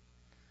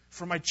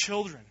 for my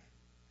children.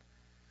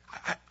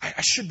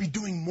 I should be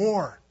doing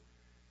more.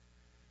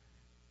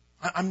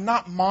 I'm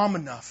not mom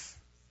enough.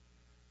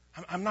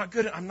 I'm not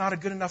a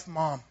good enough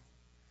mom.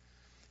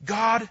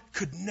 God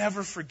could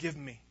never forgive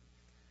me.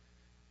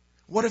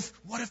 What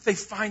if they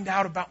find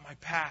out about my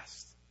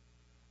past?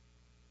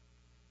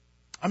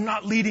 I'm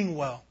not leading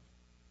well.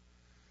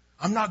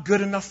 I'm not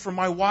good enough for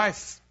my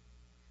wife.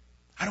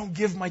 I don't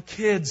give my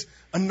kids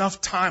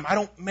enough time. I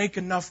don't make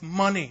enough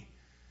money.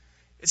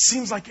 It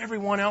seems like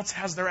everyone else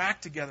has their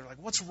act together. Like,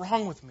 what's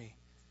wrong with me?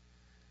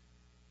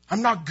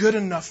 I'm not good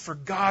enough for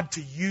God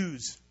to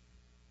use.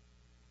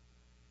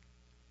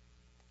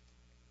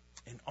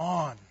 And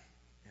on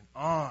and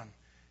on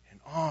and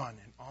on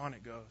and on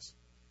it goes.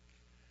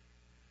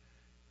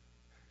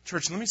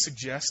 Church, let me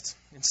suggest,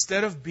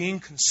 instead of being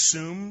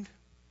consumed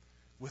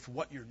with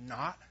what you're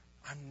not,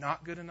 I'm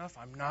not good enough,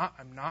 I'm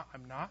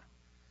not.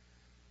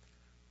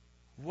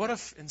 What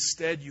if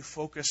instead you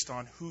focused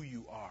on who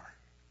you are?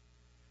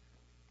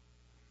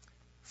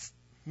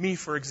 Me,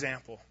 for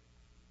example,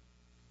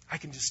 I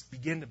can just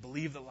begin to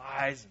believe the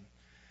lies and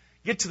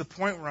get to the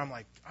point where I'm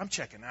like, I'm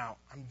checking out.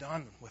 I'm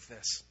done with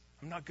this.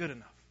 I'm not good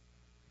enough.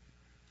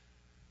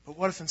 But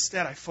what if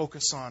instead I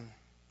focus on,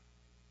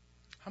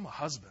 I'm a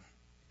husband.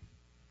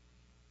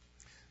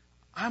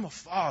 I'm a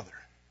father.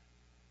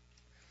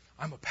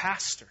 I'm a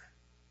pastor.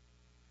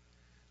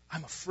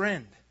 I'm a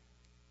friend.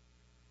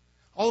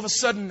 All of a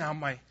sudden now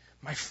my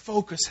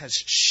focus has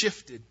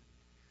shifted.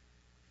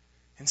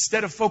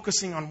 Instead of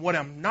focusing on what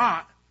I'm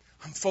not,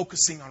 I'm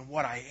focusing on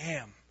what I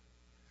am.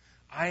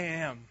 I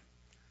am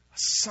a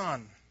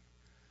son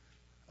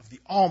of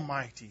the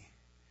Almighty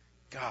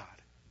God.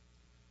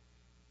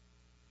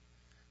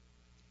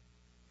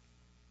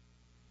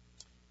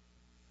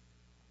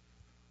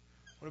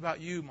 What about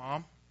you,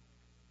 Mom?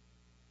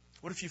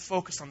 What if you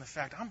focused on the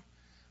fact, I'm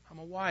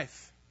a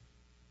wife.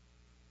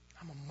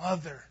 I'm a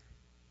mother.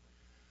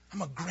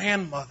 I'm a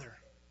grandmother.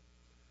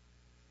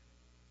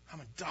 I'm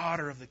a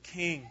daughter of the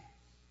King.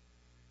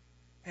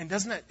 And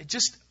doesn't it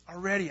just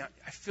already,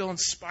 I feel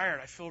inspired.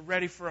 I feel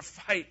ready for a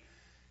fight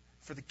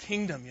for the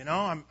kingdom,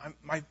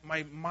 my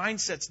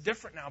mindset's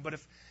different now. But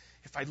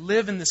if I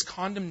live in this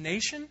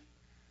condemnation,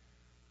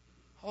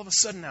 all of a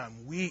sudden now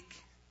I'm weak.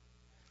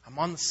 I'm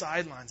on the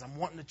sidelines. I'm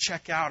wanting to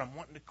check out. I'm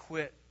wanting to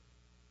quit.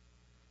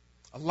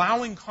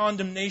 Allowing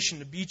condemnation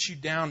to beat you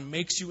down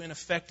makes you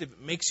ineffective. It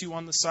makes you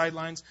on the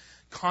sidelines.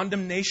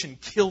 Condemnation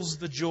kills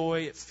the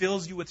joy. It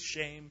fills you with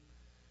shame.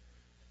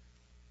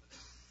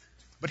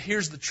 But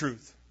here's the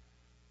truth.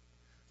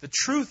 The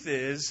truth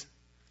is,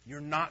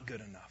 you're not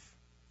good enough.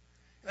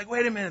 You're like,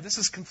 wait a minute, this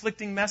is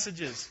conflicting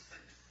messages.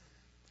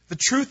 The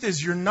truth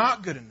is, you're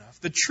not good enough.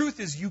 The truth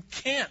is, you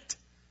can't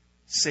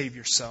save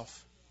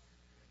yourself.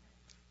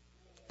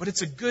 But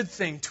it's a good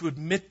thing to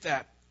admit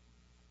that.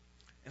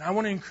 And I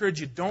want to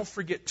encourage you, don't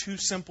forget two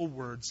simple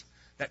words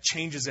that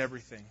changes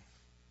everything.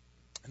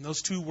 And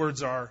those two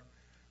words are,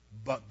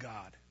 but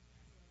God.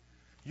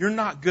 You're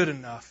not good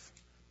enough,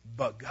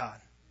 but God.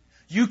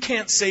 You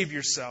can't save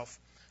yourself,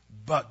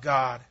 but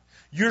God.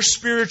 You're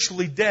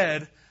spiritually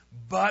dead,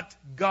 but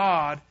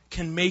God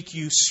can make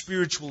you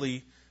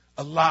spiritually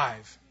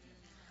alive.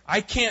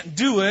 I can't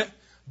do it,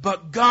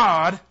 but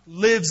God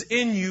lives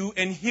in you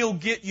and He'll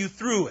get you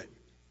through it.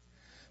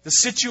 The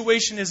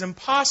situation is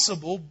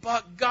impossible,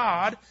 but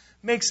God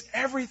makes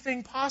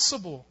everything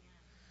possible.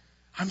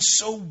 I'm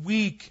so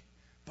weak,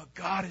 but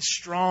God is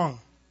strong.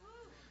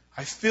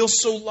 I feel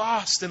so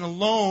lost and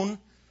alone,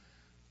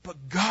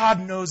 but God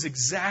knows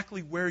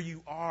exactly where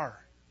you are.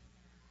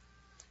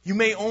 You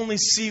may only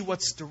see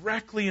what's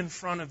directly in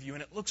front of you,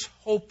 and it looks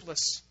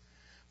hopeless,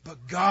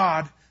 but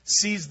God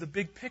sees the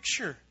big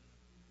picture.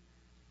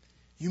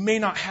 You may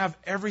not have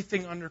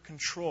everything under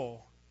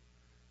control,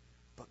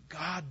 but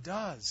God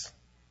does.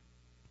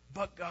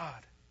 But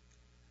God.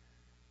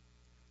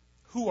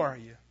 Who are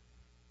you?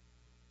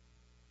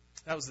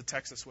 That was the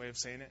Texas way of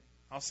saying it.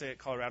 I'll say it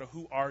Colorado.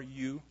 Who are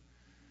you?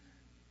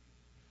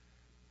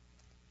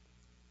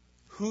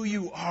 Who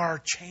you are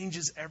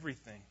changes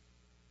everything.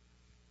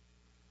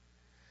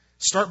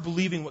 Start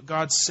believing what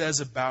God says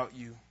about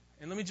you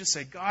And let me just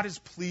say, God is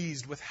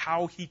pleased with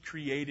how He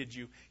created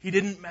you. He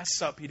didn't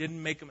mess up. He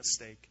didn't make a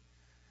mistake.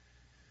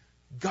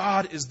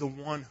 God is the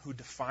one who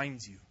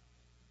defines you.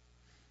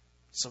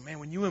 So, man,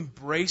 when you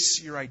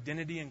embrace your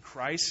identity in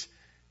Christ,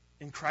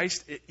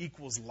 it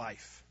equals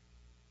life.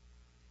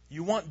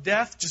 You want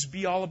death? Just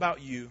be all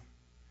about you.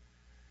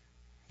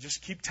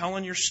 Just keep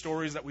telling your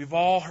stories that we've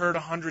all heard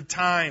 100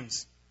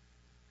 times.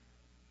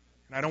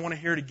 And I don't want to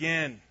hear it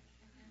again.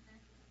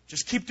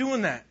 Just keep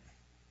doing that.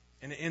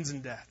 And it ends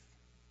in death.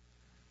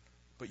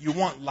 But you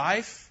want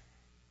life?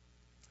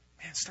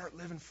 Man, start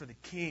living for the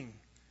King.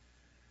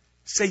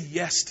 Say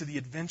yes to the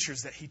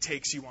adventures that He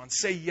takes you on.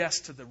 Say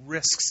yes to the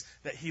risks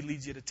that He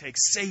leads you to take.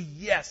 Say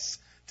yes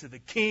to the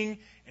King,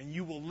 and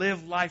you will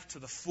live life to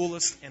the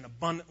fullest and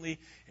abundantly,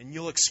 and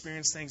you'll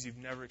experience things you've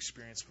never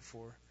experienced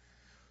before.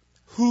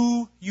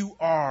 Who you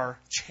are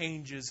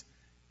changes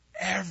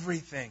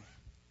everything.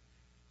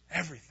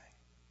 Everything.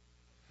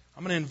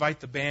 I'm going to invite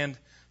the band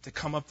to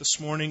come up this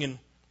morning, and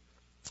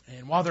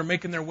while they're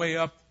making their way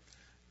up,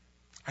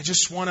 I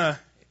just want to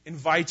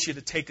invite you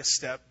to take a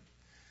step.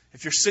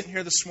 If you're sitting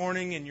here this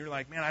morning and you're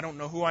like, man, I don't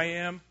know who I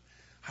am.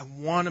 I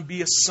want to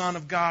be a son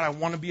of God. I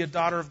want to be a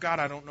daughter of God.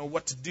 I don't know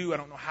what to do. I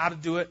don't know how to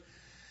do it.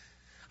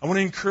 I want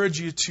to encourage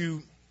you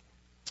to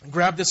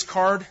grab this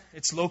card.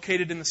 It's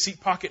located in the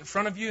seat pocket in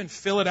front of you, and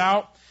fill it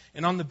out.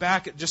 And on the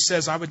back it just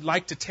says, I would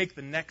like to take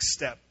the next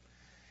step.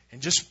 And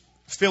just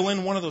fill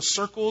in one of those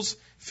circles.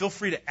 Feel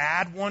free to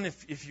add one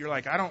if you're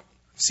like, I don't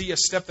see a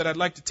step that I'd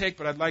like to take,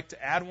 but I'd like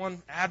to add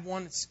one. Add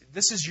one.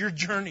 This is your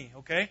journey,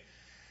 okay?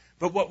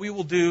 But what we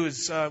will do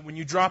is when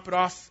you drop it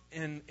off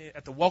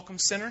at the Welcome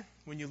Center,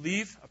 when you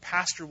leave, a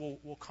pastor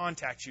will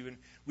contact you. And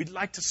we'd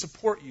like to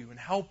support you and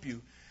help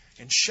you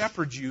and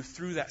shepherd you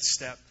through that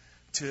step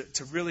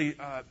to really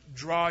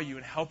draw you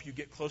and help you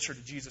get closer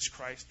to Jesus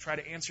Christ. Try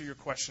to answer your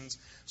questions.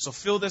 So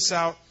fill this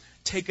out.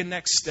 Take a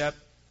next step.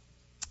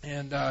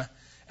 And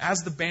as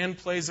the band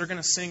plays, they're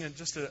going to sing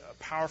just a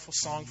powerful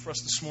song for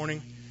us this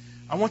morning.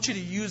 I want you to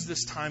use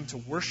this time to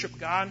worship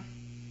God.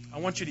 I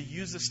want you to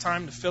use this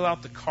time to fill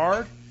out the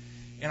card.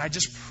 And I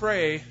just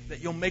pray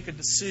that you'll make a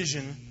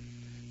decision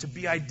to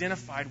be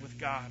identified with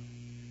God.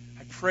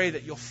 I pray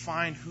that you'll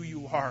find who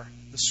you are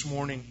this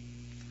morning.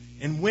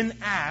 And when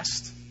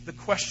asked the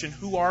question,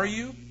 who are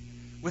you?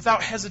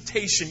 Without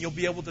hesitation, you'll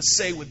be able to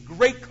say with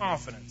great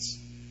confidence,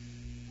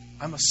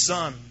 I'm a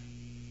son.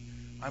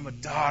 I'm a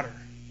daughter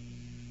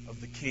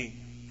of the King.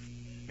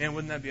 Man,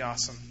 wouldn't that be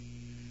awesome?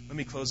 Let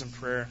me close in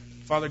prayer.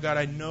 Father God,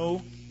 I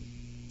know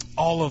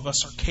all of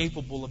us are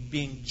capable of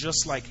being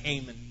just like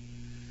Haman.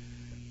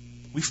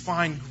 We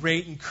find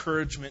great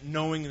encouragement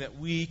knowing that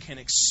we can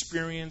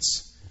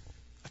experience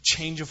a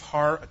change of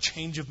heart, a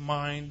change of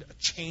mind, a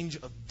change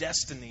of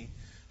destiny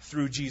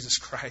through Jesus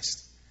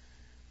Christ.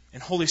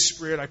 And Holy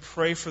Spirit, I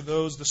pray for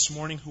those this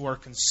morning who are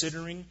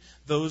considering,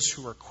 those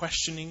who are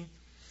questioning,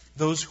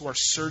 those who are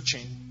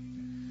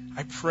searching.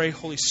 I pray,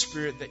 Holy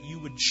Spirit, that you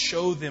would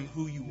show them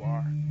who you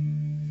are.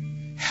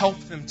 Help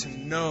them to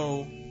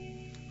know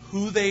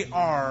who they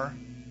are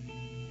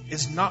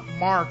is not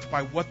marked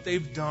by what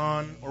they've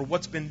done or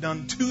what's been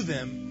done to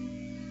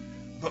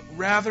them, but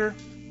rather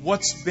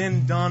what's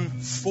been done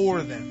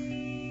for them.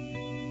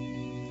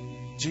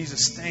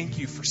 Jesus, thank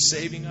you for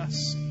saving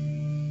us.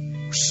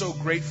 We're so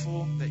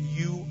grateful that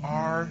you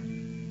are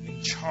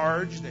in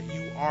charge, that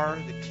you are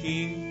the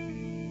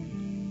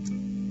King.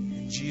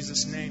 In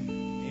Jesus' name,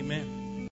 amen.